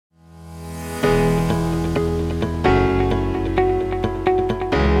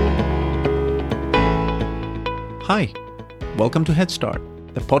Hi, welcome to Head Start,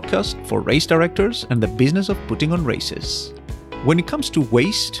 the podcast for race directors and the business of putting on races. When it comes to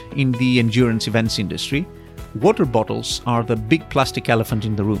waste in the endurance events industry, water bottles are the big plastic elephant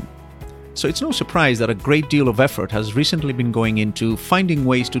in the room. So it's no surprise that a great deal of effort has recently been going into finding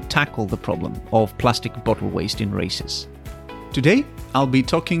ways to tackle the problem of plastic bottle waste in races. Today, I'll be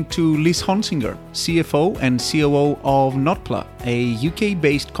talking to Liz Honsinger, CFO and COO of Notpla, a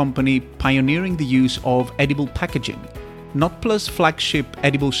UK-based company pioneering the use of edible packaging. Notpla's flagship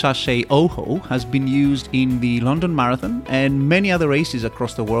edible sachet OHO has been used in the London Marathon and many other races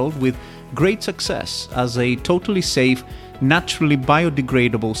across the world with great success as a totally safe, naturally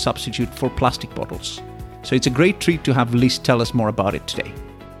biodegradable substitute for plastic bottles. So it's a great treat to have Liz tell us more about it today.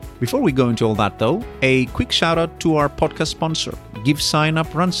 Before we go into all that though, a quick shout out to our podcast sponsor, Give Sign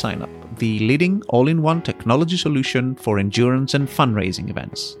Up, Run Sign Up, the leading all-in-one technology solution for endurance and fundraising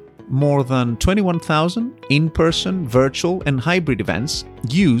events. More than 21,000 in-person, virtual and hybrid events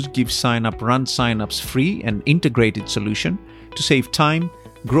use Give Sign Up, Run Sign Up's free and integrated solution to save time,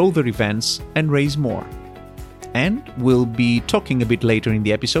 grow their events and raise more. And we'll be talking a bit later in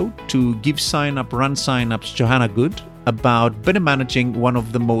the episode to Give Sign Up, Run Sign Up's Johanna Good about better managing one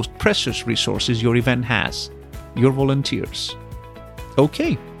of the most precious resources your event has, your volunteers.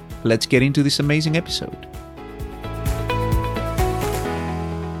 Okay, let's get into this amazing episode.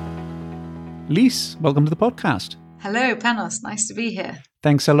 Liz, welcome to the podcast. Hello, Panos. Nice to be here.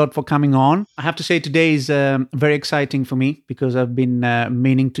 Thanks a lot for coming on. I have to say today is very exciting for me because I've been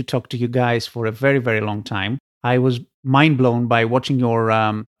meaning to talk to you guys for a very, very long time. I was mind blown by watching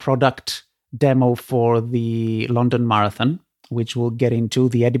your product demo for the London Marathon, which we'll get into,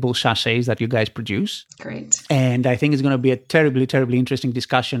 the edible sachets that you guys produce. Great. And I think it's going to be a terribly, terribly interesting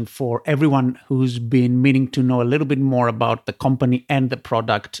discussion for everyone who's been meaning to know a little bit more about the company and the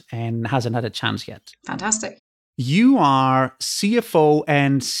product and hasn't had a chance yet. Fantastic. You are CFO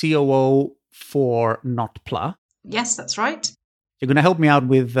and COO for Notpla. Yes, that's right. You're going to help me out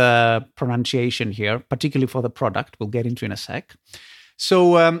with pronunciation here, particularly for the product. We'll get into in a sec.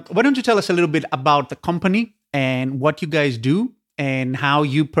 So why don't you tell us a little bit about the company and what you guys do and how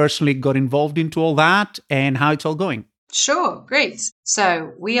you personally got involved into all that and how it's all going? Sure, great.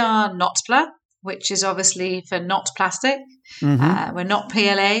 So we are Notpla, which is obviously for not plastic. Mm-hmm. We're not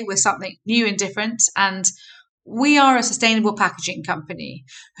PLA. We're something new and different. And we are a sustainable packaging company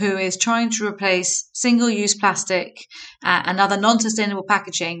who is trying to replace single-use plastic and other non-sustainable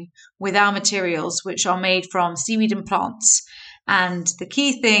packaging with our materials, which are made from seaweed and plants. And the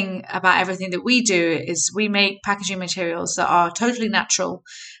key thing about everything that we do is we make packaging materials that are totally natural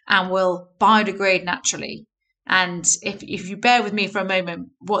and will biodegrade naturally. And if you bear with me for a moment,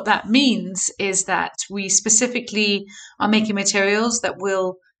 what that means is that we specifically are making materials that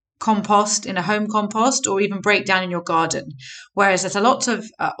will compost in a home compost or even break down in your garden. Whereas there's a lot of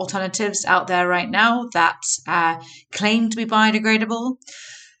alternatives out there right now that claim to be biodegradable.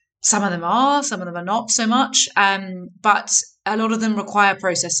 Some of them are not so much, but a lot of them require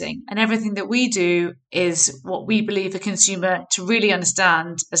processing. And everything that we do is what we believe the consumer to really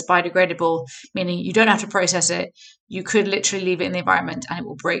understand as biodegradable, meaning you don't have to process it. You could literally leave it in the environment and it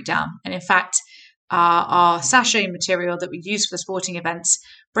will break down. And in fact, our sachet material that we use for the sporting events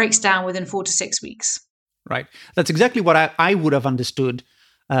breaks down within 4 to 6 weeks. Right. That's exactly what I would have understood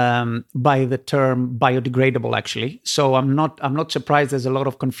by the term biodegradable, actually. So I'm not surprised there's a lot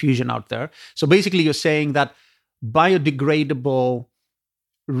of confusion out there. So basically you're saying that biodegradable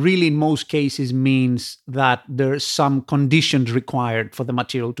really in most cases means that there's some conditions required for the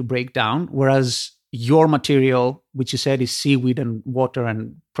material to break down, whereas your material, which you said is seaweed and water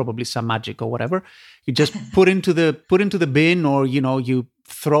and probably some magic or whatever, you just put into the bin, or you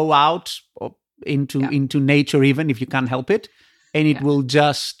throw out into nature, even if you can't help it, and it will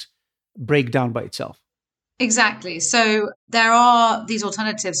just break down by itself. Exactly. So there are these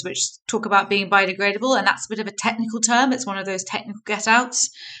alternatives which talk about being biodegradable, and that's a bit of a technical term. It's one of those technical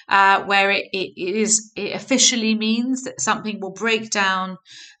get-outs where it officially means that something will break down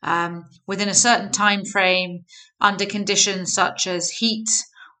within a certain time frame under conditions such as heat,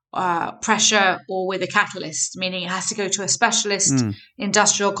 pressure, or with a catalyst, meaning it has to go to a specialist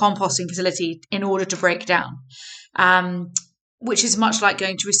industrial composting facility in order to break down. Which is much like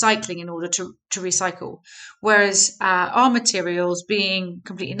going to recycling in order to recycle. Whereas our materials, being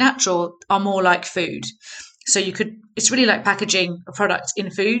completely natural, are more like food. So it's really like packaging a product in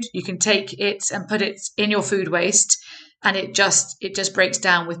food. You can take it and put it in your food waste, and it just breaks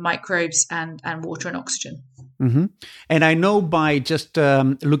down with microbes and water and oxygen. Mm-hmm. And I know by just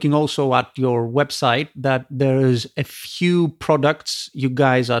looking also at your website that there's a few products you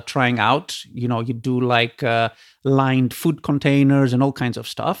guys are trying out. You do like lined food containers and all kinds of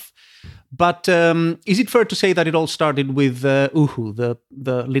stuff. But is it fair to say that it all started with Uhu,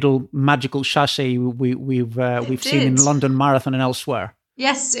 the little magical sachet we've seen in London Marathon and elsewhere?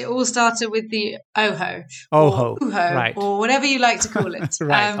 Yes, it all started with the Oho. Oho, or Uho, right. or whatever you like to call it.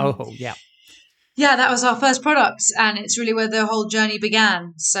 Right, Oho, yeah. Yeah, that was our first product, and it's really where the whole journey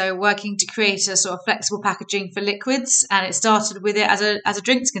began. So working to create a sort of flexible packaging for liquids, and it started with it as a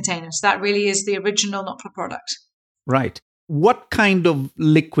drinks container. So that really is the original Notpla product. Right. What kind of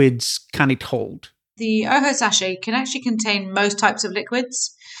liquids can it hold? The Oho sachet can actually contain most types of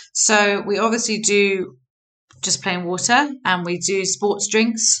liquids. So we obviously do just plain water, and we do sports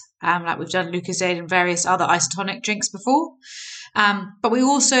drinks, like we've done Lucozade and various other isotonic drinks before. But we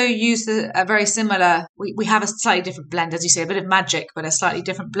also use a very similar, we have a slightly different blend, as you say, a bit of magic, but a slightly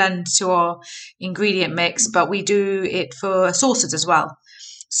different blend to our ingredient mix. But we do it for sauces as well.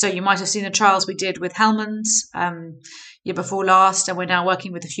 So you might have seen the trials we did with Hellmann's year before last, and we're now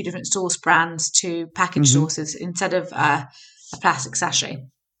working with a few different sauce brands to package sauces instead of a plastic sachet.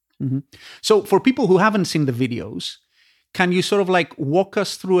 Mm-hmm. So for people who haven't seen the videos, can you sort of like walk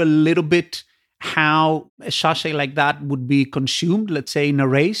us through a little bit how a sachet like that would be consumed, let's say in a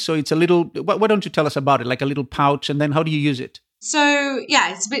race? So it's a little, why don't you tell us about it, like a little pouch, and then how do you use it? So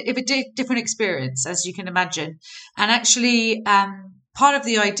yeah, it's a bit of a different experience, as you can imagine. And actually, part of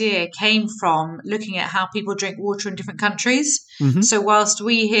the idea came from looking at how people drink water in different countries. Mm-hmm. So whilst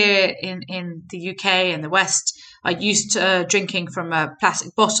we here in the UK and the West are used to drinking from a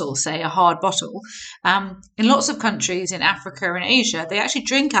plastic bottle, say a hard bottle, in lots of countries in Africa and Asia, they actually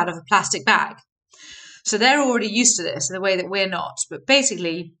drink out of a plastic bag. So they're already used to this in the way that we're not. But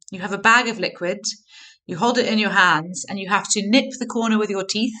basically, you have a bag of liquid, you hold it in your hands, and you have to nip the corner with your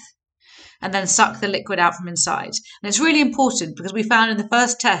teeth and then suck the liquid out from inside. And it's really important because we found in the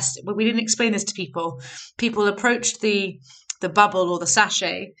first test, when we didn't explain this to people approached the bubble or the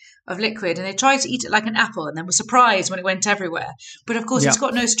sachet of liquid and they tried to eat it like an apple and then were surprised when it went everywhere. But of course, It's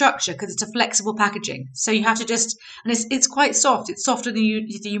got no structure because it's a flexible packaging. So you have to just, and it's quite soft. It's softer than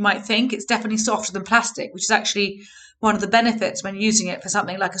you might think. It's definitely softer than plastic, which is actually one of the benefits when using it for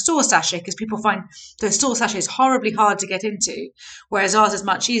something like a sauce sachet, because people find those sauce sachets horribly hard to get into, whereas ours is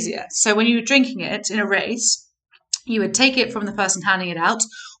much easier. So when you were drinking it in a race, you would take it from the person handing it out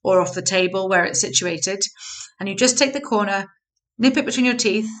or off the table where it's situated, and you just take the corner, nip it between your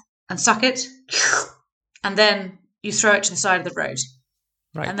teeth and suck it, and then you throw it to the side of the road.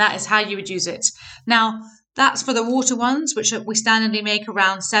 Right. And that is how you would use it. Now, that's for the water ones, which we standardly make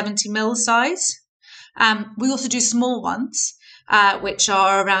around 70 mil size. We also do small ones, which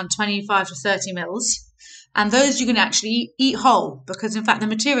are around 25 to 30 mils. And those you can actually eat whole because, in fact, the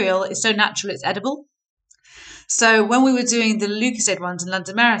material is so natural it's edible. So when we were doing the Lucozade ones in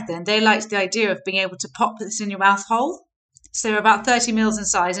London Marathon, they liked the idea of being able to pop this in your mouth whole. So they're about 30 mils in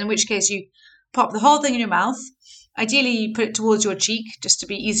size, in which case you pop the whole thing in your mouth. Ideally, you put it towards your cheek just to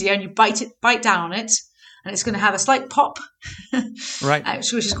be easier, and you bite down on it, and it's going to have a slight pop, right?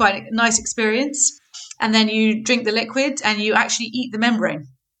 Which is quite a nice experience. And then you drink the liquid, and you actually eat the membrane,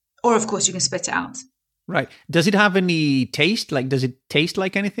 or of course you can spit it out. Right. Does it have any taste? Like, does it taste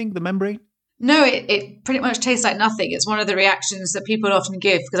like anything, the membrane? No, it pretty much tastes like nothing. It's one of the reactions that people often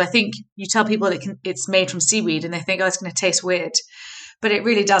give, because I think you tell people it's made from seaweed and they think, oh, it's going to taste weird. But it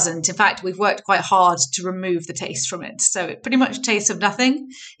really doesn't. In fact, we've worked quite hard to remove the taste from it. So it pretty much tastes of nothing.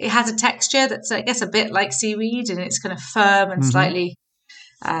 It has a texture that's, I guess, a bit like seaweed, and it's kind of firm and slightly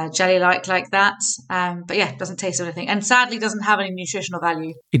jelly-like like that. But yeah, it doesn't taste of anything. And sadly, doesn't have any nutritional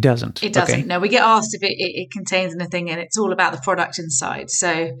value. It doesn't? It doesn't. Okay. No, we get asked if it contains anything, and it's all about the product inside.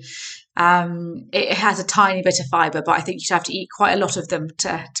 So it has a tiny bit of fiber, but I think you'd have to eat quite a lot of them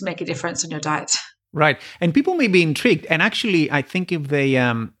to make a difference on your diet. Right. And people may be intrigued. And actually, I think if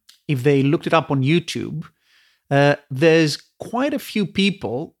they looked it up on YouTube, there's quite a few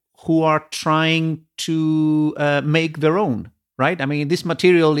people who are trying to make their own, right? I mean, this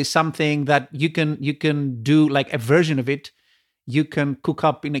material is something that you can do like a version of it. You can cook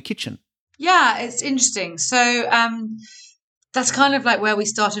up in a kitchen. Yeah, it's interesting. So that's kind of like where we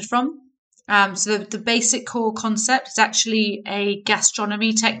started from. So the basic core concept is actually a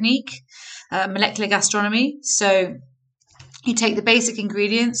gastronomy technique, molecular gastronomy. So you take the basic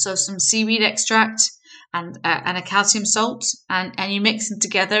ingredients of some seaweed extract and a calcium salt, and you mix them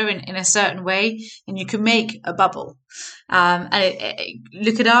together in a certain way, and you can make a bubble.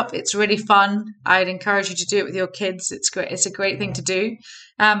 Look it up; it's really fun. I'd encourage you to do it with your kids. It's great. It's a great thing to do.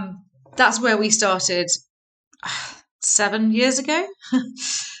 That's where we started 7 years ago,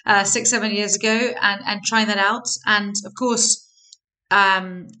 6, 7 years ago, and trying that out. And of course,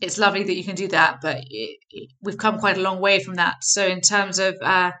 it's lovely that you can do that, but we've come quite a long way from that. So in terms of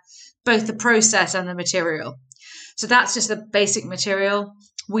both the process and the material. So that's just the basic material.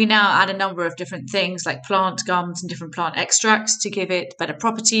 We now add a number of different things like plant gums and different plant extracts to give it better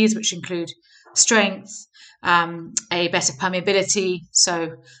properties, which include strength, a better permeability,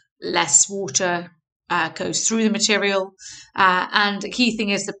 so less water goes through the material. And the key thing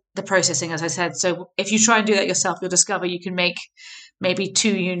is the processing, as I said. So if you try and do that yourself, you'll discover you can make maybe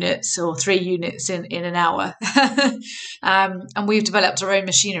 2 units or 3 units in an hour. And we've developed our own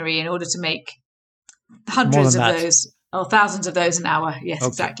machinery in order to make hundreds of those or thousands of those an hour. Yes, okay.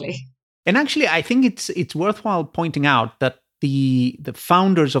 Exactly. And actually, I think it's worthwhile pointing out that the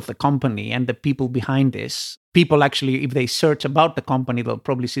founders of the company and the people behind this, people actually, if they search about the company, they'll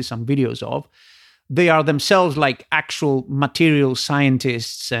probably see some videos of, they are themselves like actual material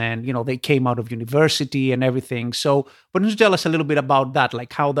scientists, and they came out of university and everything. So why don't you tell us a little bit about that,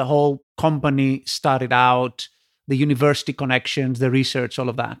 like how the whole company started out, the university connections, the research, all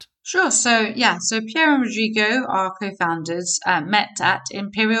of that? Sure. So Pierre and Rodrigo, our co-founders, met at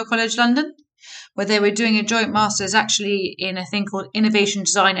Imperial College London, where they were doing a joint master's actually in a thing called Innovation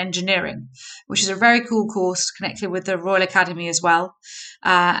Design Engineering, which is a very cool course connected with the Royal Academy as well.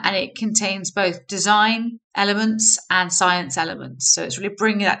 And it contains both design elements and science elements. So it's really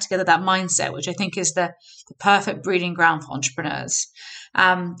bringing that together, that mindset, which I think is the perfect breeding ground for entrepreneurs.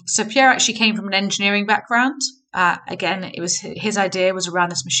 So Pierre actually came from an engineering background. Again, it was his idea was around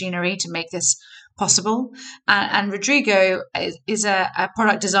this machinery to make this possible. And Rodrigo is a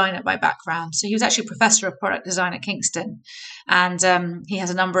product designer by background. So he was actually a professor of product design at Kingston. And he has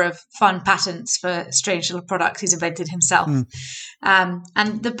a number of fun patents for strange little products he's invented himself.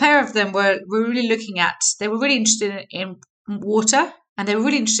 And the pair of them were really looking at, they were really interested in water. And they were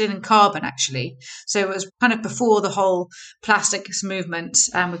really interested in carbon, actually. So it was kind of before the whole plastics movement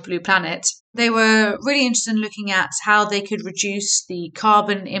with Blue Planet. They were really interested in looking at how they could reduce the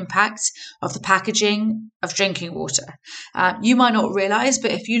carbon impact of the packaging of drinking water. You might not realize,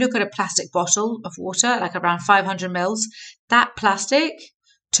 but if you look at a plastic bottle of water, like around 500 mils, that plastic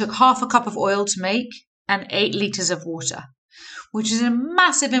took half a cup of oil to make and 8 litres of water, which is a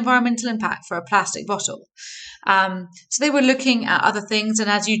massive environmental impact for a plastic bottle. So they were looking at other things. And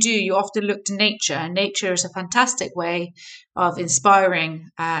as you do, you often look to nature. And nature is a fantastic way of inspiring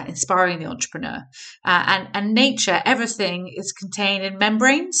the entrepreneur. And nature, everything is contained in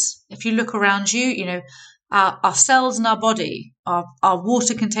membranes. If you look around you, our cells in our body are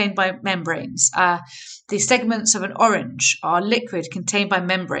water contained by membranes. The segments of an orange are liquid contained by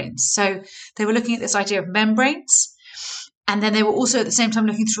membranes. So they were looking at this idea of membranes. And then they were also at the same time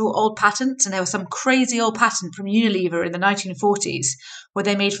looking through old patents. And there was some crazy old patent from Unilever in the 1940s where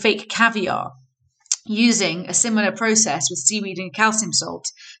they made fake caviar using a similar process with seaweed and calcium salt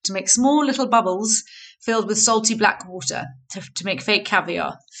to make small little bubbles filled with salty black water to make fake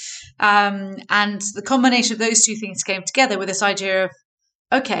caviar. And the combination of those two things came together with this idea of,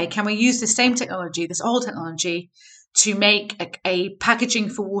 okay, can we use the same technology, this old technology, to make a packaging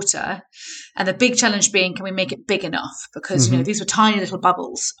for water? And the big challenge being, can we make it big enough? Because, these were tiny little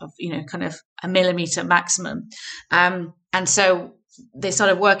bubbles of, kind of a millimeter maximum. And so they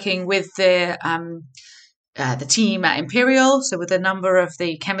started working with the team at Imperial, so with a number of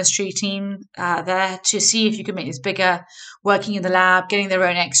the chemistry team there to see if you could make this bigger, working in the lab, getting their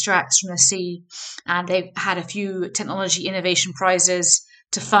own extracts from the sea. And they had a few technology innovation prizes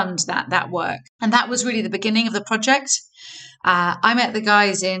to fund that work. And that was really the beginning of the project. I met the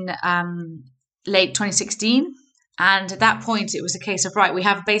guys in late 2016. And at that point, it was a case of, right, we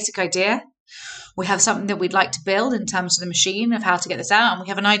have a basic idea. We have something that we'd like to build in terms of the machine, of how to get this out. And we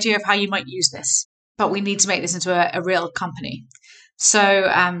have an idea of how you might use this. But we need to make this into a real company. So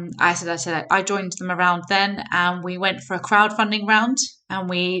I joined them around then, and we went for a crowdfunding round. And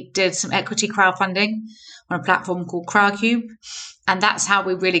we did some equity crowdfunding on a platform called Crowdcube. And that's how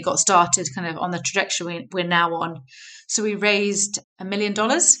we really got started kind of on the trajectory we're now on. So we raised $1 million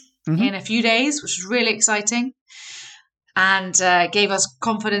in a few days, which was really exciting, and gave us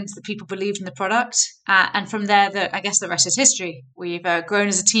confidence that people believed in the product. And from there, I guess the rest is history. We've grown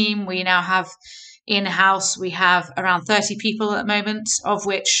as a team. We now have in-house, we have around 30 people at the moment, of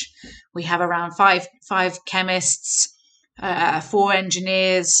which we have around five chemists, 4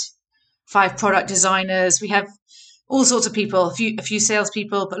 engineers, 5 product designers. We have all sorts of people, a few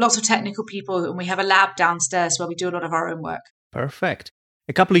salespeople, but lots of technical people. And we have a lab downstairs where we do a lot of our own work. Perfect.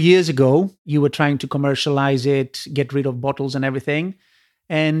 A couple of years ago, you were trying to commercialize it, get rid of bottles and everything.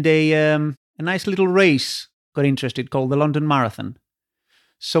 And a nice little race got interested, called the London Marathon.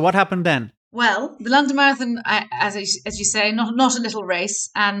 So what happened then? Well, the London Marathon, as you say, not a little race,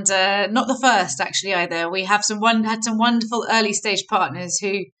 and not the first actually either. We have had some wonderful early stage partners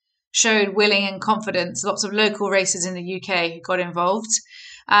who showed willing and confidence. Lots of local races in the UK who got involved.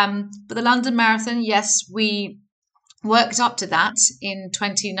 But the London Marathon, yes, we worked up to that in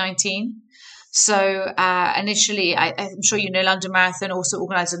 2019. So initially, I'm sure you know, London Marathon also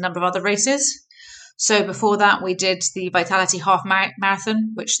organised a number of other races. So before that, we did the Vitality Half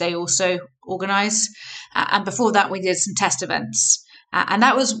Marathon, which they also organise. And before that, we did some test events. And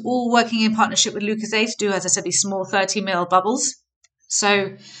that was all working in partnership with Lucozade to do, as I said, these small 30ml bubbles.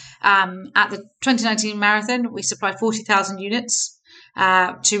 So at the 2019 marathon, we supplied 40,000 units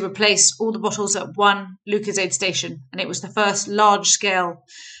to replace all the bottles at one Lucozade station. And it was the first large-scale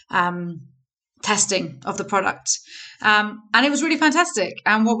testing of the product. And it was really fantastic.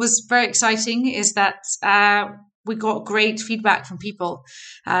 And what was very exciting is that we got great feedback from people.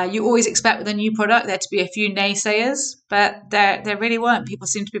 You always expect with a new product there to be a few naysayers, but there really weren't. People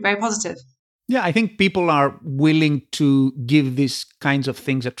seemed to be very positive. Yeah, I think people are willing to give these kinds of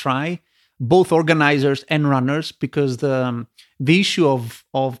things a try, both organizers and runners, because the issue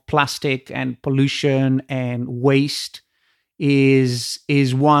of plastic and pollution and waste is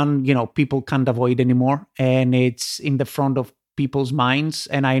one, people can't avoid anymore, and it's in the front of people's minds.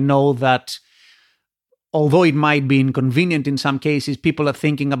 And I know that although it might be inconvenient in some cases, people are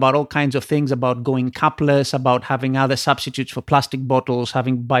thinking about all kinds of things, about going cupless, about having other substitutes for plastic bottles,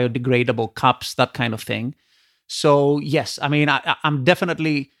 having biodegradable cups, that kind of thing. So yes, I mean, I'm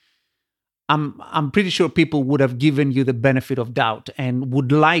pretty sure people would have given you the benefit of doubt and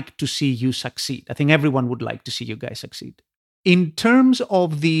would like to see you succeed. I think everyone would like to see you guys succeed. In terms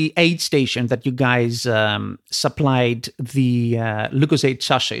of the aid station that you guys supplied the Lucozade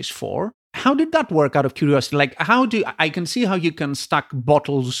sachets for, how did that work, out of curiosity? Like, I can see how you can stack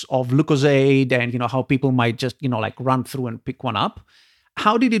bottles of Lucozade and, how people might just, run through and pick one up.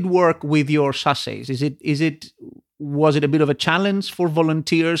 How did it work with your sachets? Was it a bit of a challenge for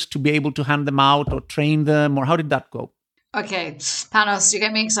volunteers to be able to hand them out or train them, or how did that go? Okay, Panos, you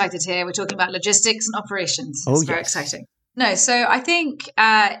get me excited here. We're talking about logistics and operations. It's very exciting. No, so I think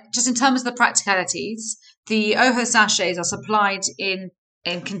just in terms of the practicalities, the OHO sachets are supplied in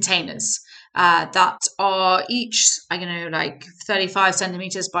containers that are each, 35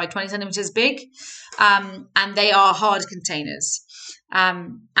 centimeters by 20 centimeters big, and they are hard containers.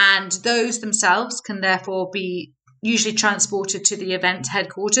 And those themselves can therefore be usually transported to the event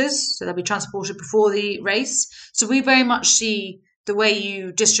headquarters. So they'll be transported before the race. So we very much see the way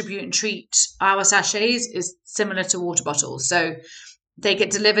you distribute and treat our sachets is similar to water bottles. So they get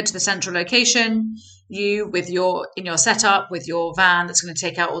delivered to the central location. You, in your setup, with your van that's going to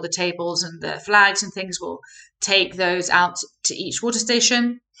take out all the tables and the flags and things, will take those out to each water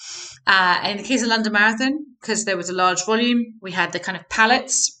station. In the case of London Marathon, because there was a large volume, we had the kind of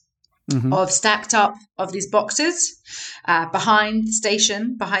pallets of stacked up of these boxes behind the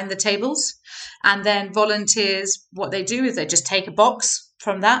station, behind the tables. And then volunteers, what they do is they just take a box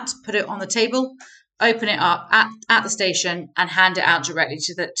from that, put it on the table, open it up at the station, and hand it out directly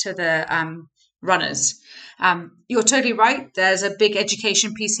to the runners. You're totally right. There's a big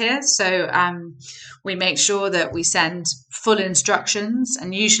education piece here. So we make sure that we send full instructions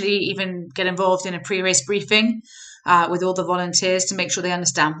and usually even get involved in a pre-race briefing with all the volunteers to make sure they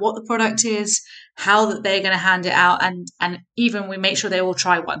understand what the product is, how that they're going to hand it out, and even we make sure they all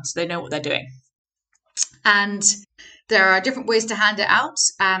try one so they know what they're doing. And there are different ways to hand it out,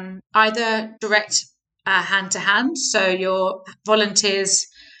 either direct hand to hand. So your volunteers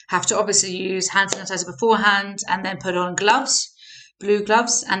have to obviously use hand sanitizer beforehand and then put on gloves, blue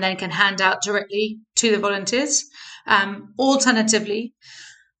gloves, and then can hand out directly to the volunteers. Alternatively,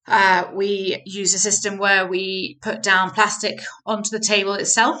 we use a system where we put down plastic onto the table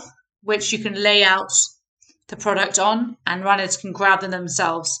itself, which you can lay out the product on and runners can grab them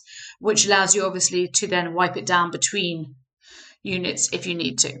themselves, which allows you obviously to then wipe it down between units if you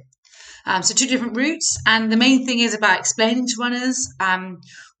need to. So two different routes. And the main thing is about explaining to runners.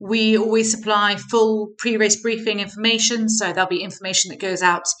 We always supply full pre-race briefing information. So there'll be information that goes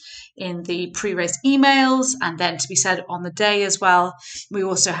out in the pre-race emails and then to be said on the day as well. We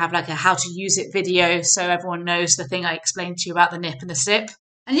also have like a how to use it video. So everyone knows the thing I explained to you about the nip and the sip.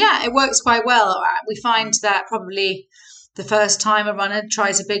 And yeah, it works quite well. We find that probably the first time a runner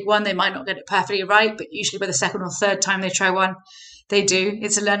tries a big one, they might not get it perfectly right, but usually by the second or third time they try one, they do.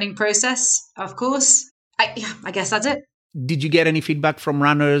 It's a learning process, of course. I guess that's it. Did you get any feedback from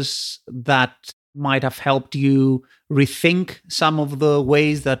runners that might have helped you rethink some of the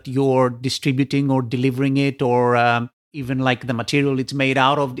ways that you're distributing or delivering it, or even like the material it's made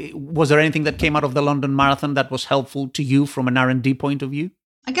out of? Was there anything that came out of the London Marathon that was helpful to you from an R&D point of view?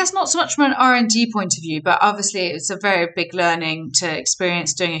 I guess not so much from an R&D point of view, but obviously it's a very big learning to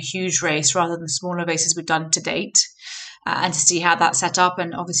experience doing a huge race rather than smaller races we've done to date, and to see how that's set up.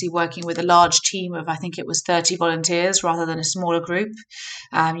 And obviously working with a large team of, I think it was 30 volunteers rather than a smaller group.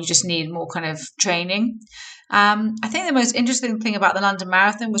 You just need more kind of training. I think the most interesting thing about the London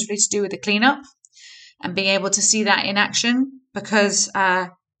Marathon was really to do with the cleanup and being able to see that in action, because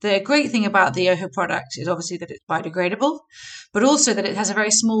the great thing about the Oho product is obviously that it's biodegradable, but also that it has a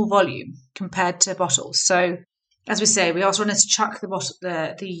very small volume compared to bottles. So, as we say, we also wanted to chuck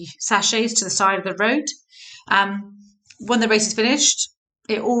the sachets to the side of the road. When the race is finished,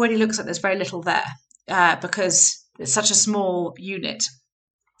 it already looks like there's very little there because it's such a small unit.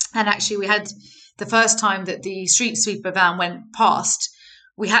 And actually, we had the first time that the street sweeper van went past,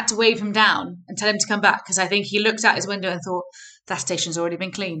 we had to wave him down and tell him to come back, because I think he looked out his window and thought, that station's already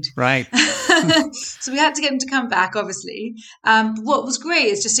been cleaned. Right. So we had to get him to come back, obviously. But what was great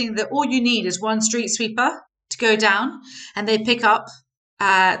is just seeing that all you need is one street sweeper to go down, and they pick up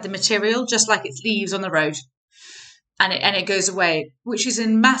the material just like it's leaves on the road. And it goes away, which is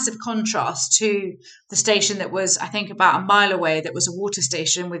in massive contrast to the station that was, I think, about a mile away, that was a water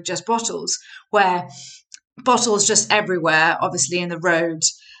station with just bottles, where bottles just everywhere, obviously in the road.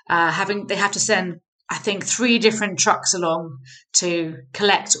 They have to send, I think, 3 different trucks along to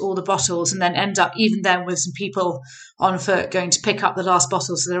collect all the bottles, and then end up even then with some people on foot going to pick up the last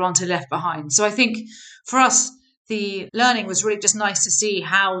bottles so they're onto left behind. So I think for us, the learning was really just nice to see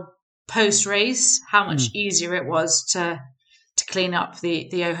how post-race, how much easier it was to clean up the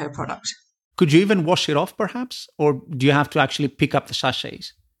Oho product. Could you even wash it off perhaps? Or do you have to actually pick up the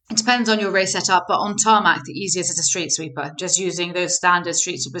sachets? It depends on your race setup, but on tarmac, the easiest is a street sweeper, just using those standard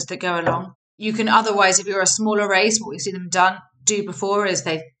street sweepers that go along. You can otherwise, if you're a smaller race, what we've seen them do before is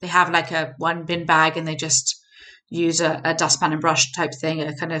they have like a 1 bin bag, and they just use a dustpan and brush type thing,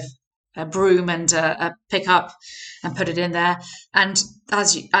 a kind of a broom and a pickup, and put it in there. And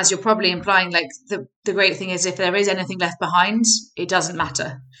as you're probably implying, like the great thing is if there is anything left behind, it doesn't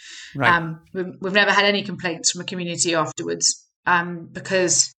matter. Right. We've never had any complaints from a community afterwards,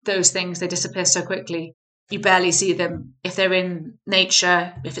 because those things, they disappear so quickly. You barely see them. If they're in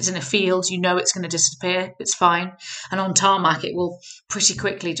nature, if it's in a field, you know it's going to disappear. It's fine. And on tarmac, it will pretty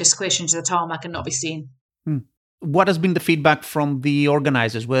quickly just squish into the tarmac and not be seen. What has been the feedback from the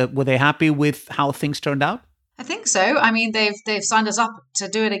organizers? Were they happy with how things turned out? I think so. I mean, they've signed us up to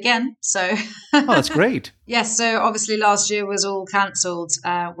do it again. So oh, that's great. Yes. So obviously last year was all cancelled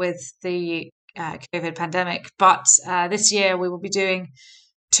with the COVID pandemic, but this year we will be doing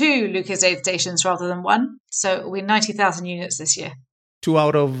 2 Lucozade stations rather than 1. So it will be 90,000 units this year. 2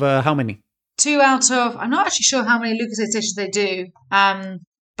 out of how many? 2 out of, I'm not actually sure how many Lucozade stations they do,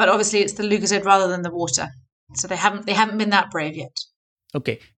 but obviously it's the Lucozade rather than the water. So they haven't been that brave yet.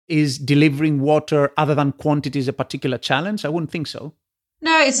 Okay. Is delivering water other than quantities a particular challenge? I wouldn't think so.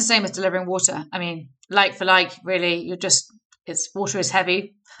 No, it's the same as delivering water. I mean, like for like, really, water is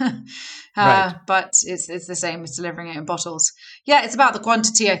heavy, right. But it's the same as delivering it in bottles. Yeah, it's about the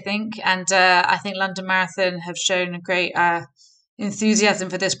quantity, I think. And I think London Marathon have shown a great enthusiasm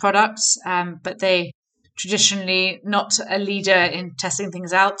for this product, but they traditionally not a leader in testing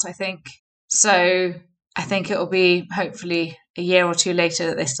things out, I think. So I think it will be hopefully a year or 2 later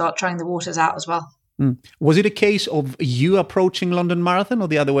that they start trying the waters out as well. Was it a case of you approaching London Marathon or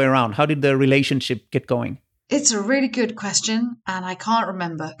the other way around? How did the relationship get going? It's a really good question, and I can't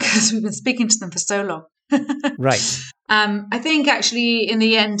remember because we've been speaking to them for so long. Right. I think actually in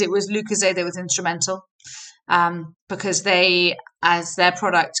the end it was Lucozade that was instrumental, because they, as their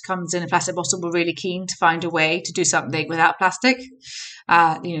product comes in a plastic bottle, were really keen to find a way to do something without plastic.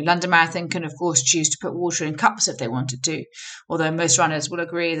 London Marathon can, of course, choose to put water in cups if they wanted to, although most runners will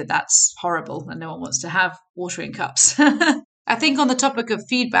agree that that's horrible and no one wants to have water in cups. I think on the topic of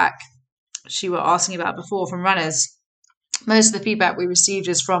feedback, she were asking about before from runners, most of the feedback we received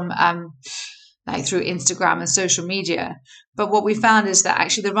is from through Instagram and social media. But what we found is that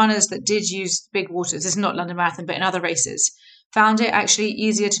actually the runners that did use big waters, this is not London Marathon, but in other races, found it actually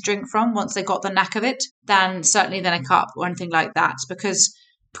easier to drink from once they got the knack of it than a cup or anything like that. Because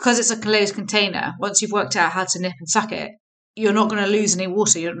it's a closed container, once you've worked out how to nip and suck it, you're not going to lose any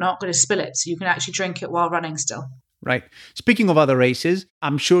water. You're not going to spill it. So you can actually drink it while running still. Right. Speaking of other races,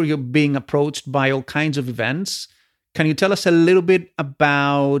 I'm sure you're being approached by all kinds of events. Can you tell us a little bit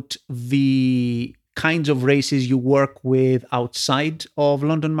about the kinds of races you work with outside of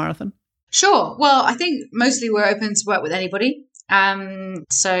London Marathon? Sure. Well, I think mostly we're open to work with anybody.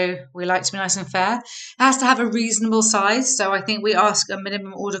 So we like to be nice and fair. It has to have a reasonable size. So I think we ask a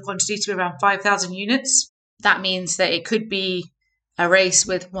minimum order quantity to be around 5,000 units. That means that it could be a race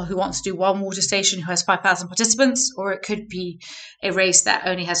with who wants to do one water station who has 5,000 participants, or it could be a race that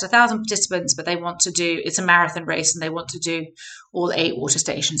only has 1,000 participants, but it's a marathon race and they want to do all 8 water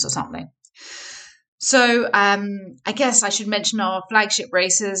stations or something. So I guess I should mention our flagship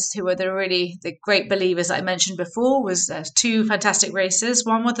races, who are the great believers that I mentioned before. Was 2 fantastic races.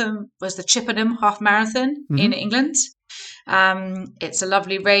 One of them was the Chippenham Half Marathon in England. It's a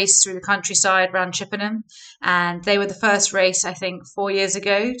lovely race through the countryside around Chippenham, and they were the first race, I think, 4 years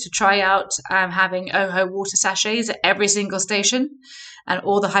ago to try out having OHO water sachets at every single station and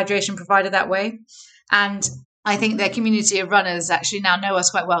all the hydration provided that way. And I think their community of runners actually now know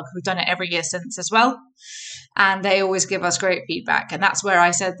us quite well because we've done it every year since as well. And they always give us great feedback. And that's where I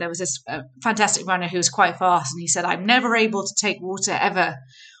said there was this fantastic runner who was quite fast. And he said, I'm never able to take water ever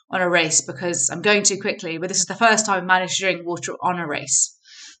on a race because I'm going too quickly. But this is the first time I managed to drink water on a race.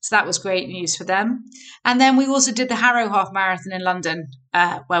 So that was great news for them. And then we also did the Harrow Half Marathon in London,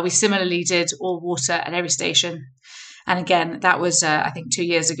 where we similarly did all water at every station. And again, that was, I think, 2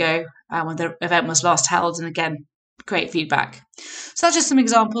 years ago when the event was last held. And again, great feedback. So that's just some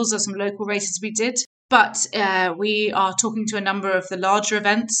examples of some local races we did. But we are talking to a number of the larger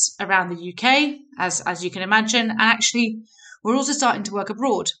events around the UK, as you can imagine. And actually, we're also starting to work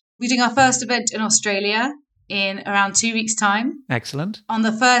abroad. We're doing our first event in Australia in around 2 weeks' time. Excellent. On the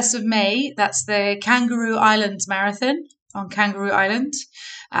 1st of May, that's the Kangaroo Islands Marathon on Kangaroo Island.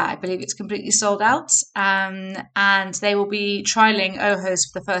 I believe it's completely sold out. And they will be trialling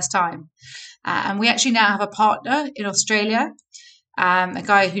OHOs for the first time. And we actually now have a partner in Australia, a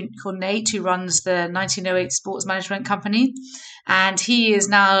guy called Nate, who runs the 1908 Sports Management Company. And he is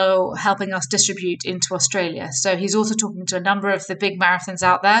now helping us distribute into Australia. So he's also talking to a number of the big marathons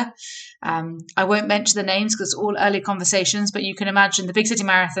out there. I won't mention the names because it's all early conversations, but you can imagine the big city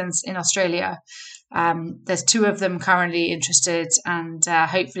marathons in Australia. There's 2 of them currently interested, and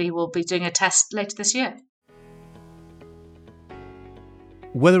hopefully we'll be doing a test later this year.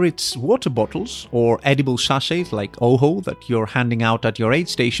 Whether it's water bottles or edible sachets like OHO that you're handing out at your aid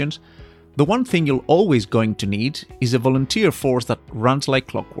stations, the one thing you're always going to need is a volunteer force that runs like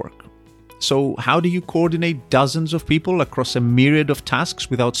clockwork. So how do you coordinate dozens of people across a myriad of tasks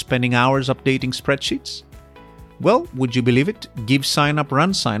without spending hours updating spreadsheets? Well, would you believe it? Give Sign Up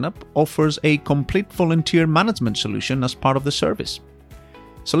Run Sign Up offers a complete volunteer management solution as part of the service.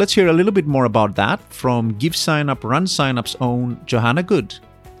 So let's hear a little bit more about that from Give Sign Up Run Sign Up's own Johanna Good.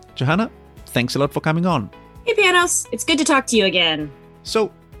 Johanna, thanks a lot for coming on. Hey Panos, it's good to talk to you again.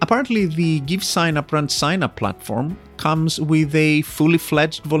 So apparently the Give Sign Up Run Sign Up platform comes with a fully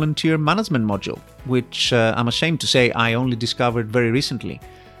fledged volunteer management module, which I'm ashamed to say I only discovered very recently.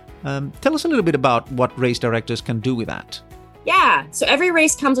 Tell us a little bit about what race directors can do with that. Yeah, so every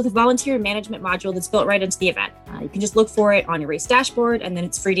race comes with a volunteer management module that's built right into the event. You can just look for it on your race dashboard, and then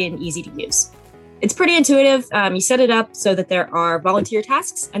it's free and easy to use. It's pretty intuitive. You set it up so that there are volunteer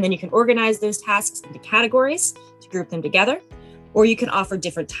tasks, and then you can organize those tasks into categories to group them together, or you can offer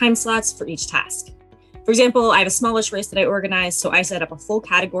different time slots for each task. For example, I have a smallish race that I organized, so I set up a full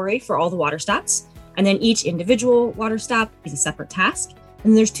category for all the water stops, and then each individual water stop is a separate task,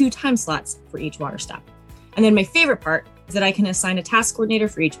 and there's 2 time slots for each water stop. And then my favorite part is that I can assign a task coordinator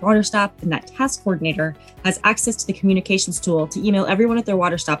for each water stop, and that task coordinator has access to the communications tool to email everyone at their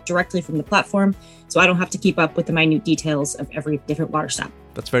water stop directly from the platform, so I don't have to keep up with the minute details of every different water stop.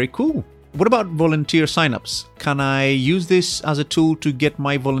 That's very cool. What about volunteer signups? Can I use this as a tool to get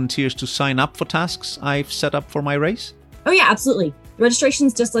my volunteers to sign up for tasks I've set up for my race? Oh yeah, absolutely. The registration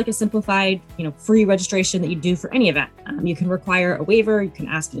is just like a simplified, free registration that you do for any event. You can require a waiver, you can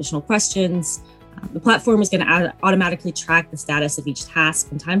ask additional questions. The platform is going to automatically track the status of each task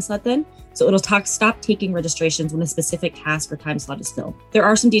and time slot then, so it'll stop taking registrations when a specific task or time slot is filled. There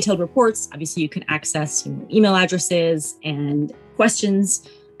are some detailed reports. Obviously, you can access email addresses and questions,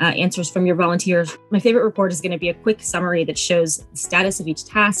 answers from your volunteers. My favorite report is going to be a quick summary that shows the status of each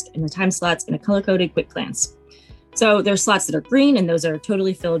task and the time slots in a color-coded quick glance. So there's slots that are green, and those are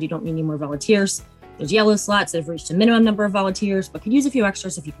totally filled. You don't need any more volunteers. There's yellow slots that have reached a minimum number of volunteers, but could use a few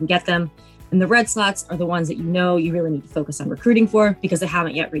extras if you can get them. And the red slots are the ones that you really need to focus on recruiting for because they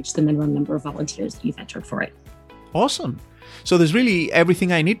haven't yet reached the minimum number of volunteers that you've entered for it. Awesome. So there's really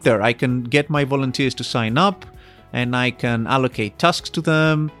everything I need there. I can get my volunteers to sign up, and I can allocate tasks to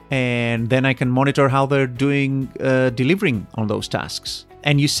them, and then I can monitor how they're doing delivering on those tasks.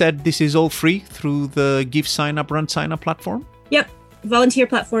 And you said this is all free through the Give Sign Up Run Sign Up platform? Yep. The volunteer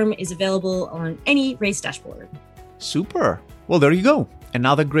platform is available on any race dashboard. Super. Well, there you go.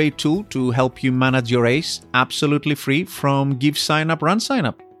 Another great tool to help you manage your race, absolutely free from Give Sign Up, Run Sign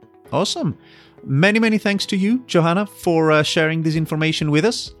Up. Awesome. Many, many thanks to you, Johanna, for sharing this information with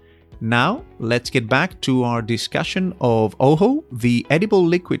us. Now, let's get back to our discussion of OHO, the edible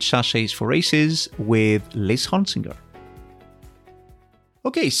liquid sachets for races, with Liz Honsinger.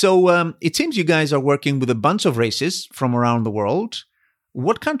 Okay, so it seems you guys are working with a bunch of races from around the world.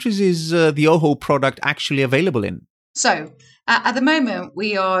 What countries is the OHO product actually available in? So, at the moment,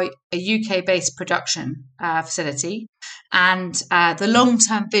 we are a UK-based production facility. And the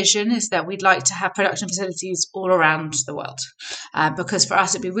long-term vision is that we'd like to have production facilities all around the world, because for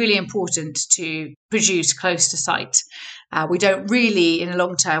us it'd be really important to produce close to site. We don't really, in a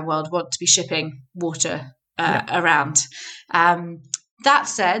long-term world, want to be shipping water around. That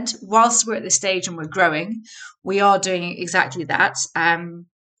said, whilst we're at this stage and we're growing, we are doing exactly that.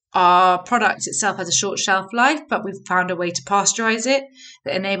 Our product itself has a short shelf life, but we've found a way to pasteurize it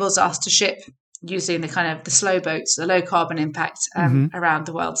that enables us to ship using the slow boats, the low carbon impact around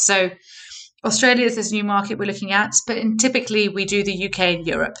the world. So Australia is this new market we're looking at, but typically we do the UK and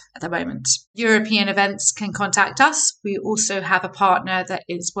Europe at the moment. European events can contact us. We also have a partner that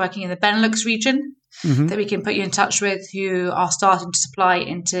is working in the Benelux region that we can put you in touch with, who are starting to supply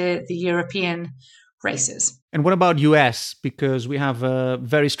into the European races. And what about US? Because we have a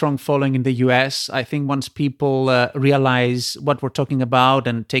very strong following in the US. I think once people realize what we're talking about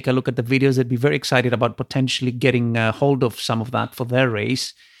and take a look at the videos, they'd be very excited about potentially getting a hold of some of that for their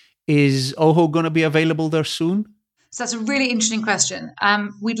race. Is OHO going to be available there soon? So that's a really interesting question.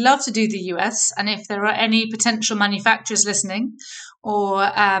 We'd love to do the US. And if there are any potential manufacturers listening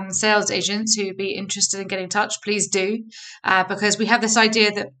or sales agents who'd be interested in getting in touch, please do. Because we have this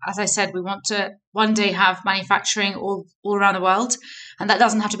idea that, as I said, we want to one day have manufacturing all around the world. And that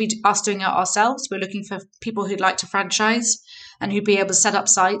doesn't have to be us doing it ourselves. We're looking for people who'd like to franchise and who'd be able to set up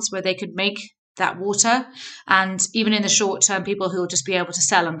sites where they could make that water. And even in the short term, people who will just be able to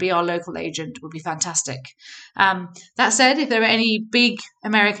sell and be our local agent would be fantastic. That said, if there are any big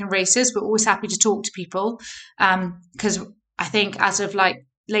American races, we're always happy to talk to people, because I think as of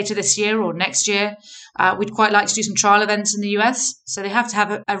later this year or next year, we'd quite like to do some trial events in the US. So they have to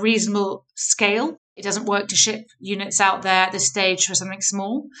have a reasonable scale. It doesn't work to ship units out there at this stage for something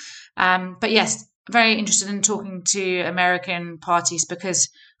small. But yes, very interested in talking to American parties, because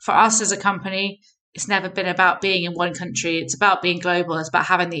for us as a company, it's never been about being in one country. It's about being global. It's about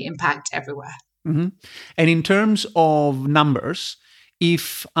having the impact everywhere. Mm-hmm. And in terms of numbers,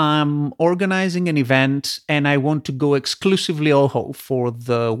 if I'm organizing an event and I want to go exclusively OHO for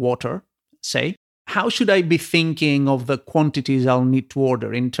the water, say, how should I be thinking of the quantities I'll need to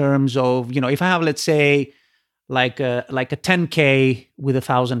order in terms of, if I have, let's say, like a 10K with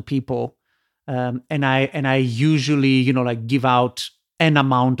 1,000 people, and I usually, give out an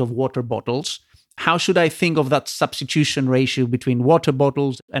amount of water bottles. How should I think of that substitution ratio between water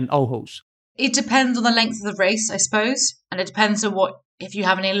bottles and OHOs? It depends on the length of the race, I suppose. And it depends on if you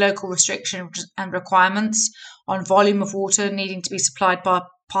have any local restrictions and requirements on volume of water needing to be supplied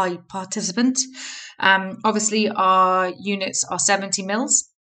by participant. Obviously, our units are 70 mils.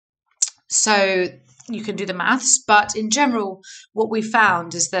 So you can do the maths, but in general, what we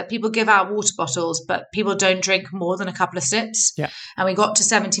found is that people give out water bottles, but people don't drink more than a couple of sips. Yeah. And we got to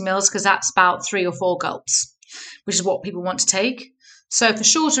 70 mils because that's about 3 or 4 gulps, which is what people want to take. So for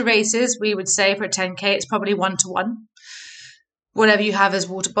shorter races, we would say for a 10K, it's probably 1-to-1. Whatever you have as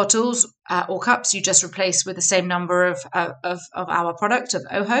water bottles or cups, you just replace with the same number of our product, of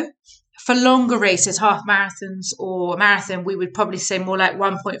OHO. For longer races, half marathons or a marathon, we would probably say more like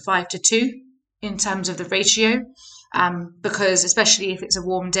 1.5-to-2. in terms of the ratio, because especially if it's a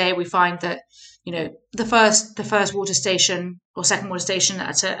warm day, we find that, the first water station or second water station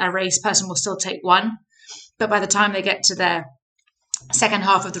at a race, person will still take 1. But by the time they get to their second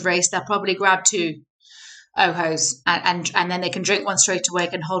half of the race, they'll probably grab 2 OHOs and then they can drink 1 straight away,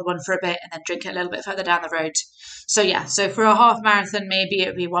 can hold 1 for a bit and then drink it a little bit further down the road. So for a half marathon, maybe it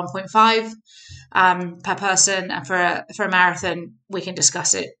would be 1.5 per person, and for a marathon, we can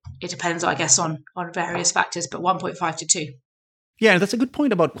discuss it. It depends, I guess, on various factors, but 1.5-to-2. Yeah, that's a good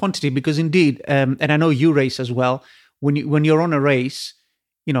point about quantity, because indeed, and I know you race as well. When you're on a race,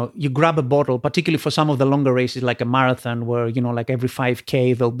 you grab a bottle, particularly for some of the longer races like a marathon, where like every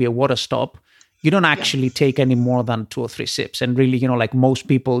 5K there'll be a water stop. You don't actually take any more than 2 or 3 sips, and really, like most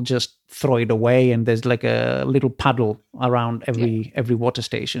people just throw it away, and there's like a little puddle around every water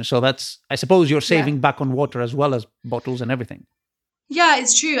station. So that's, I suppose, you're saving back on water as well as bottles and everything. Yeah,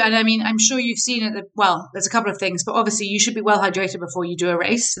 it's true. And I mean, I'm sure you've seen it. Well, there's a couple of things, but obviously you should be well hydrated before you do a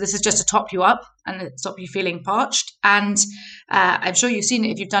race. So this is just to top you up and stop you feeling parched. And I'm sure you've seen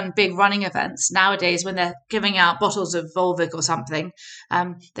it if you've done big running events nowadays when they're giving out bottles of Volvic or something.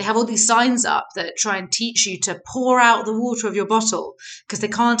 They have all these signs up that try and teach you to pour out the water of your bottle because they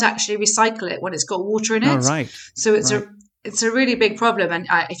can't actually recycle it when it's got water in it. Oh, right. So it's a really big problem. And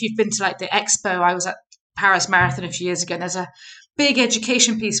if you've been to like the expo, I was at Paris Marathon a few years ago, and there's a big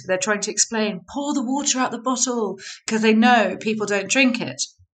education piece where they're trying to explain, pour the water out the bottle because they know people don't drink it.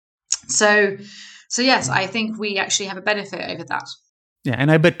 So yes, I think we actually have a benefit over that. Yeah,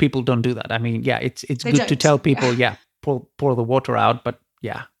 and I bet people don't do that. I mean, yeah, it's good to tell people, pour the water out, but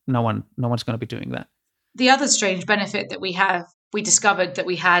yeah, no one's going to be doing that. The other strange benefit that we discovered that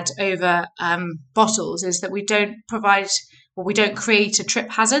we had over bottles is that we don't create a trip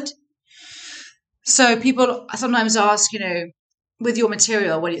hazard. So people sometimes ask, with your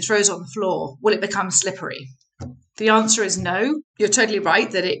material, when it throws on the floor, will it become slippery? The answer is no. You're totally right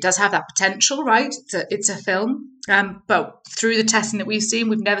that it does have that potential, right? It's a film. But through the testing that we've seen,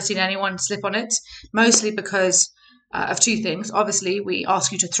 we've never seen anyone slip on it, mostly because of two things. Obviously, we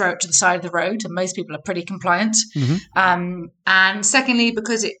ask you to throw it to the side of the road, and most people are pretty compliant. Mm-hmm. And secondly,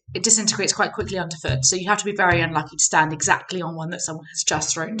 because it disintegrates quite quickly underfoot. So you have to be very unlucky to stand exactly on one that someone has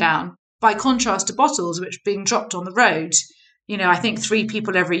just thrown down. By contrast to bottles, which are being dropped on the road, I think 3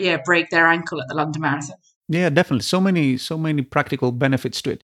 people every year break their ankle at the London Marathon. Yeah, definitely. So many practical benefits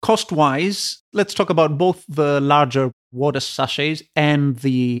to it. Cost-wise, let's talk about both the larger water sachets and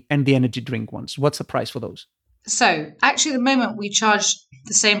the energy drink ones. What's the price for those? So actually, at the moment, we charge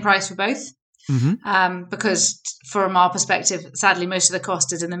the same price for both. Mm-hmm. Because from our perspective, sadly, most of the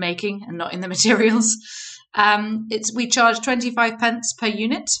cost is in the making and not in the materials. We charge 25 pence per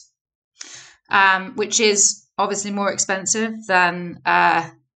unit, which is obviously more expensive than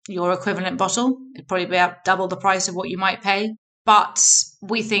your equivalent bottle. It'd probably be about double the price of what you might pay. But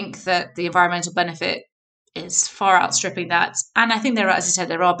we think that the environmental benefit is far outstripping that. And I think as I said,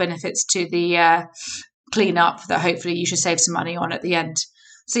 there are benefits to the cleanup that hopefully you should save some money on at the end.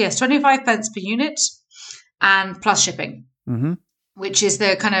 So yes, 25 pence per unit and plus shipping, mm-hmm. which is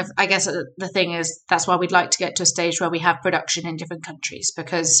the kind of, I guess the thing is, that's why we'd like to get to a stage where we have production in different countries,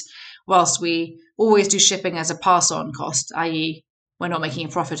 because whilst we always do shipping as a pass-on cost, i.e. we're not making a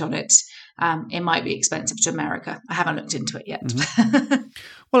profit on it, it might be expensive to America. I haven't looked into it yet. Mm-hmm.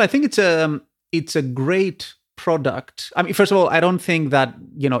 Well, I think it's a great product. I mean, first of all, I don't think that,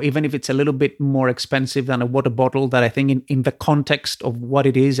 even if it's a little bit more expensive than a water bottle, that I think in the context of what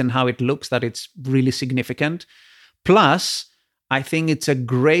it is and how it looks, that it's really significant. Plus, I think it's a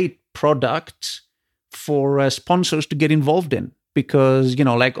great product for sponsors to get involved in. Because,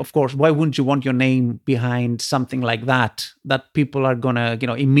 of course, why wouldn't you want your name behind something like that people are going to,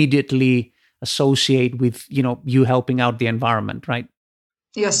 immediately associate with, you helping out the environment, right?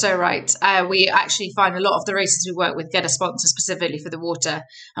 You're so right. We actually find a lot of the races we work with get a sponsor specifically for the water,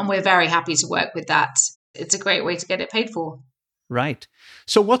 and we're very happy to work with that. It's a great way to get it paid for. Right.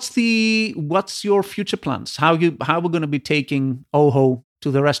 So what's your future plans? How we're going to be taking OHO to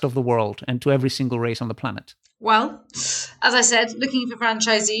the rest of the world and to every single race on the planet? Well, as I said, looking for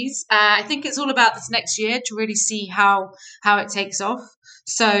franchisees. I think it's all about this next year to really see how it takes off.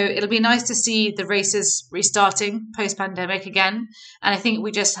 So it'll be nice to see the races restarting post-pandemic again. And I think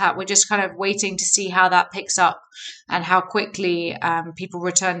we're just kind of waiting to see how that picks up and how quickly people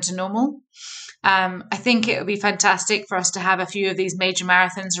return to normal. I think it would be fantastic for us to have a few of these major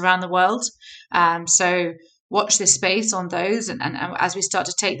marathons around the world. So watch this space on those and as we start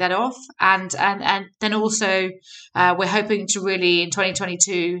to take that off. And then also we're hoping to really in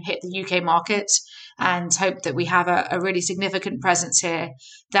 2022 hit the UK market and hope that we have a really significant presence here,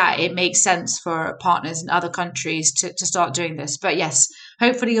 that it makes sense for partners in other countries to start doing this. But yes,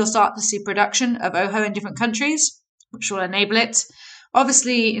 hopefully you'll start to see production of OHO in different countries, which will enable it.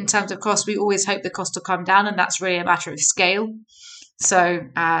 Obviously, in terms of cost, we always hope the cost will come down, and that's really a matter of scale. So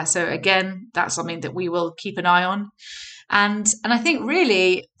again, that's something that we will keep an eye on. And I think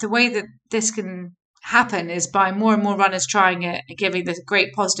really the way that this can happen is by more and more runners trying it and giving the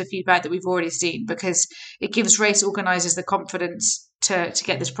great positive feedback that we've already seen, because it gives race organisers the confidence to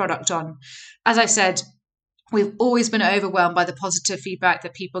get this product on. As I said, we've always been overwhelmed by the positive feedback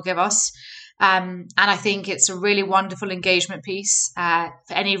that people give us. And I think it's a really wonderful engagement piece for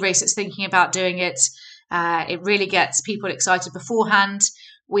any race that's thinking about doing it. It really gets people excited beforehand.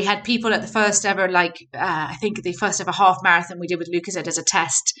 We had people at the first ever, I think the first ever half marathon we did with Lucozade as a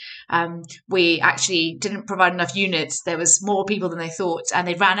test. We actually didn't provide enough units. There was more people than they thought, and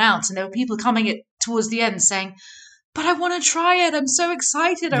they ran out. And there were people coming towards the end saying, but I want to try it. I'm so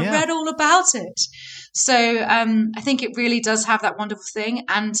excited. I read all about it. So I think it really does have that wonderful thing.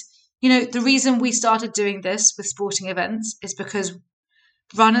 And, the reason we started doing this with sporting events is because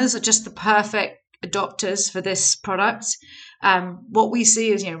runners are just the perfect adopters for this product. What we see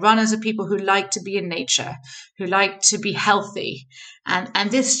is, runners are people who like to be in nature, who like to be healthy.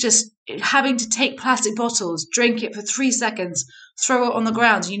 And this just having to take plastic bottles, drink it for 3 seconds, throw it on the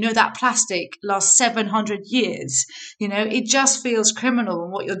ground. That plastic lasts 700 years. It just feels criminal.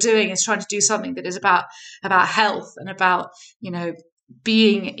 And what you're doing is trying to do something that is about health and about,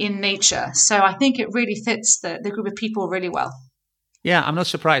 being in nature. So I think it really fits the group of people really well. Yeah, I'm not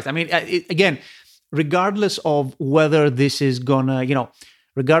surprised. I mean, again, regardless of whether this is gonna,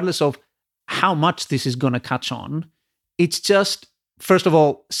 regardless of how much this is gonna catch on, it's just, first of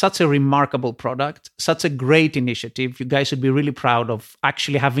all, such a remarkable product, such a great initiative. You guys should be really proud of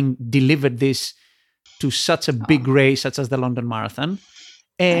actually having delivered this to such a big race, such as the London Marathon.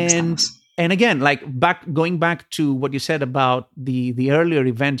 And again, going back to what you said about the earlier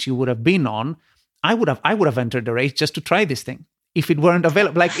events you would have been on, I would have entered the race just to try this thing if it weren't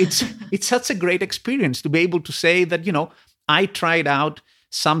available. It's such a great experience to be able to say that, I tried out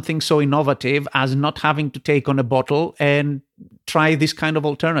something so innovative as not having to take on a bottle and try this kind of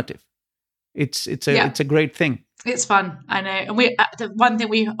alternative. It's a great thing. It's fun, I know. And the one thing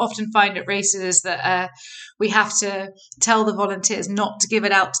we often find at races is that we have to tell the volunteers not to give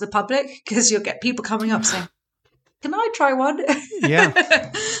it out to the public, because you'll get people coming up saying, "Can I try one?" Yeah.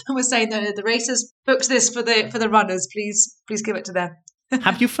 And we're saying, no, the racers booked this for the runners. Please give it to them.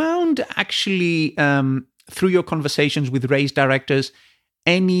 Have you found actually through your conversations with race directors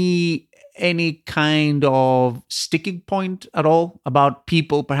any kind of sticking point at all about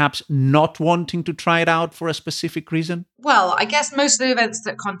people perhaps not wanting to try it out for a specific reason? Well, I guess most of the events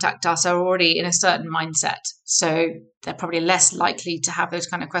that contact us are already in a certain mindset, so they're probably less likely to have those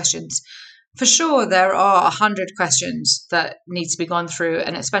kind of questions. For sure, there are 100 questions that need to be gone through,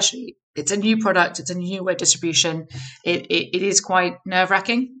 and especially it's a new product, it's a new way of distribution. It is quite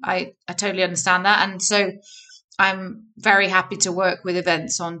nerve-wracking. I totally understand that, and so I'm very happy to work with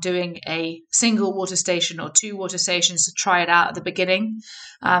events on doing a single water station or 2 water stations to try it out at the beginning,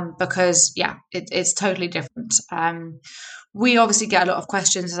 because it's totally different. We obviously get a lot of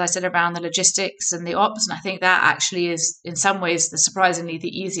questions, as I said, around the logistics and the ops, and I think that actually is in some ways surprisingly the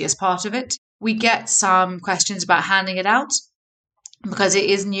easiest part of it. We get some questions about handing it out because it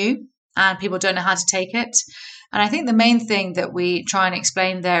is new and people don't know how to take it. And I think the main thing that we try and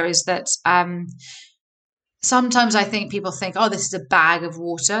explain there is that sometimes I think people think, oh, this is a bag of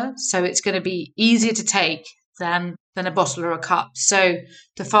water, so it's going to be easier to take than a bottle or a cup. So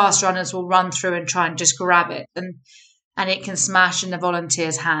the fast runners will run through and try and just grab it, and it can smash in the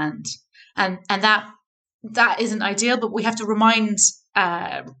volunteer's hand. And that isn't ideal, but we have to remind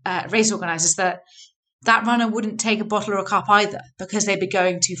race organisers that runner wouldn't take a bottle or a cup either, because they'd be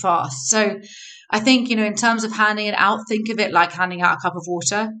going too fast. So I think, in terms of handing it out, think of it like handing out a cup of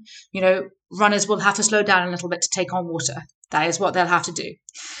water. Runners will have to slow down a little bit to take on water. That is what they'll have to do.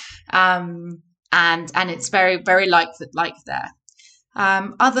 And it's very, very like there.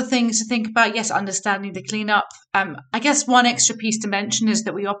 Other things to think about, yes, understanding the cleanup. I guess one extra piece to mention is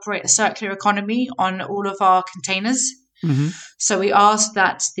that we operate a circular economy on all of our containers. Mm-hmm. So we ask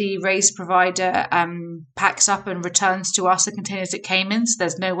that the race provider packs up and returns to us the containers it came in, so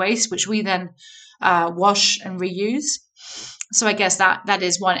there's no waste, which we then wash and reuse. So I guess that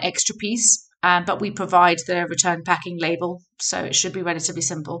is one extra piece, but we provide the return packing label, so it should be relatively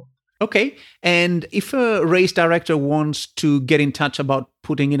simple. Okay. And if a race director wants to get in touch about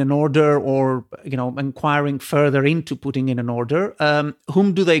putting in an order or, inquiring further into putting in an order,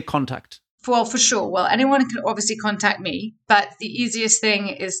 whom do they contact? Well, for sure. Well, anyone can obviously contact me, but the easiest thing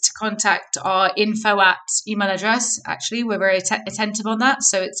is to contact our info@ email address. Actually, we're very attentive on that.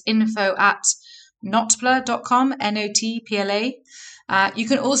 So it's info@notpla.com, NOTPLA. You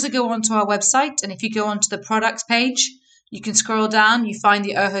can also go onto our website, and if you go onto the product page, you can scroll down, you find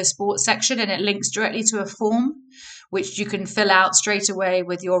the OHO Sports section, and it links directly to a form, which you can fill out straight away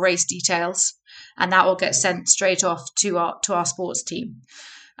with your race details, and that will get sent straight off to our sports team.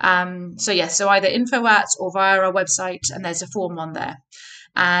 So either info@ or via our website, and there's a form on there.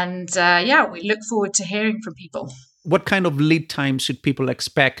 And we look forward to hearing from people. What kind of lead time should people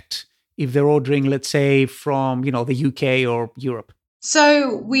expect if they're ordering, let's say, from, the UK or Europe?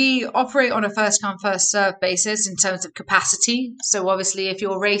 So we operate on a first come, first serve basis in terms of capacity. So obviously, if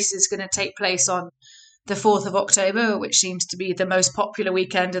your race is going to take place on the 4th of October, which seems to be the most popular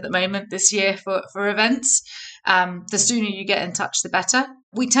weekend at the moment this year for events, The sooner you get in touch, the better.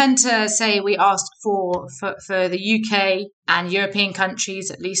 We tend to say we ask for the UK and European countries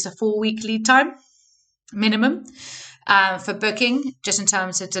at least a 4-week lead time minimum for booking, just in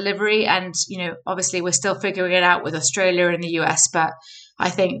terms of delivery. And, obviously we're still figuring it out with Australia and the US, but I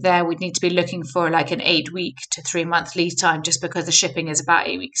think there we'd need to be looking for like an 8-week to 3-month lead time, just because the shipping is about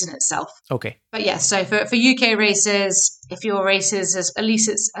 8 weeks in itself. Okay. But yes, so for UK races, if your race is at least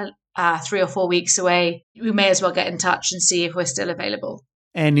it's 3 or 4 weeks away, we may as well get in touch and see if we're still available.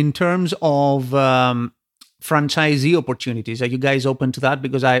 And in terms of franchisee opportunities, are you guys open to that?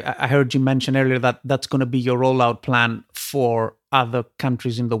 Because I heard you mention earlier that that's going to be your rollout plan for other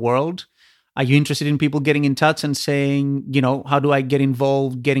countries in the world. Are you interested in people getting in touch and saying, how do I get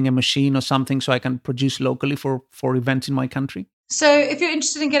involved, getting a machine or something so I can produce locally for events in my country? So if you're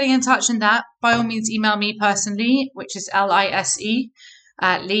interested in getting in touch in that, by all means, email me personally, which is LISE,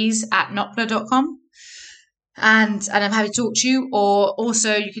 Lise@notpla.com. And I'm happy to talk to you. Or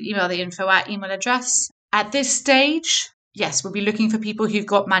also you can email the info at email address. At this stage, yes, we'll be looking for people who've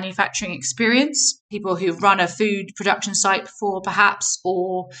got manufacturing experience, people who've run a food production site before perhaps,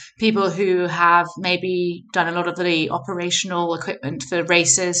 or people who have maybe done a lot of the operational equipment for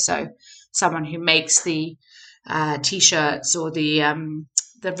races. So someone who makes the T-shirts or the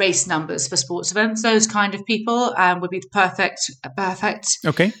race numbers for sports events, those kind of people would be the perfect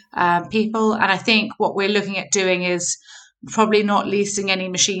people. And I think what we're looking at doing is probably not leasing any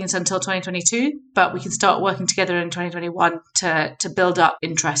machines until 2022, but we can start working together in 2021 to build up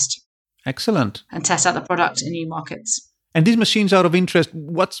interest. Excellent. And test out the product in new markets. And these machines, out of interest,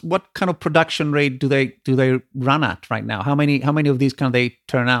 what kind of production rate do they run at right now? How many of these can they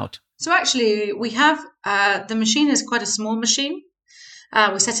turn out? So actually, we have the machine is quite a small machine.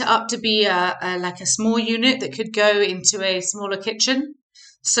 We set it up to be like a small unit that could go into a smaller kitchen.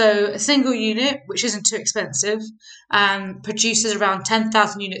 So a single unit, which isn't too expensive, produces around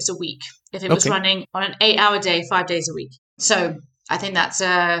 10,000 units a week if it was running on an 8-hour day, 5 days a week. So I think that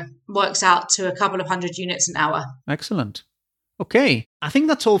works out to a couple of 100 units an hour. Excellent. Okay. I think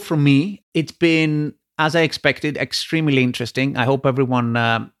that's all from me. It's been, as I expected, extremely interesting. I hope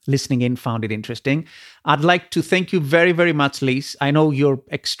everyone listening in found it interesting. I'd like to thank you very, very much, Lise. I know you're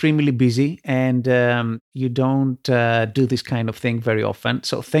extremely busy and you don't do this kind of thing very often.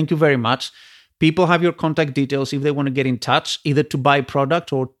 So thank you very much. People have your contact details if they want to get in touch, either to buy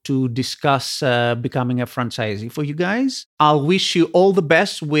product or to discuss becoming a franchisee for you guys. I'll wish you all the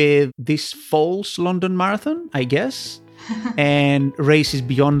best with this fall's London Marathon, I guess, and races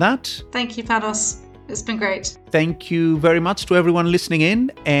beyond that. Thank you, Panos. It's been great. Thank you very much to everyone listening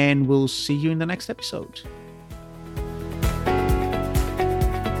in, and we'll see you in the next episode.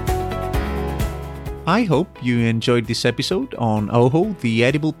 I hope you enjoyed this episode on OHO, the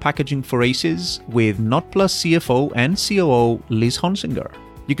edible packaging for races, with Notpla CFO and COO Lise Honsinger.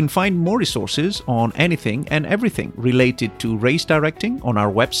 You can find more resources on anything and everything related to race directing on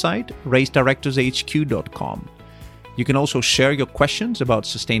our website, racedirectorshq.com. You can also share your questions about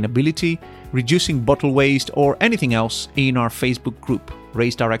sustainability, reducing bottle waste, or anything else in our Facebook group,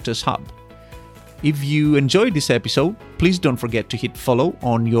 Race Directors Hub. If you enjoyed this episode, please don't forget to hit follow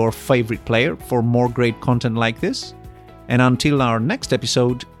on your favorite player for more great content like this. And until our next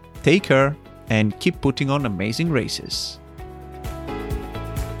episode, take care and keep putting on amazing races.